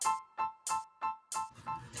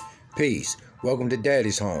Peace. Welcome to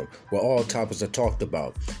Daddy's Home, where all topics are talked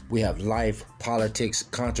about. We have life, politics,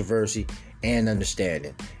 controversy, and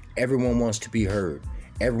understanding. Everyone wants to be heard.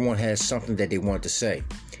 Everyone has something that they want to say.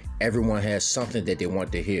 Everyone has something that they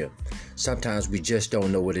want to hear. Sometimes we just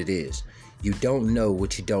don't know what it is. You don't know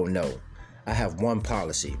what you don't know. I have one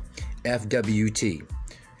policy. FWT.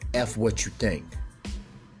 F what you think.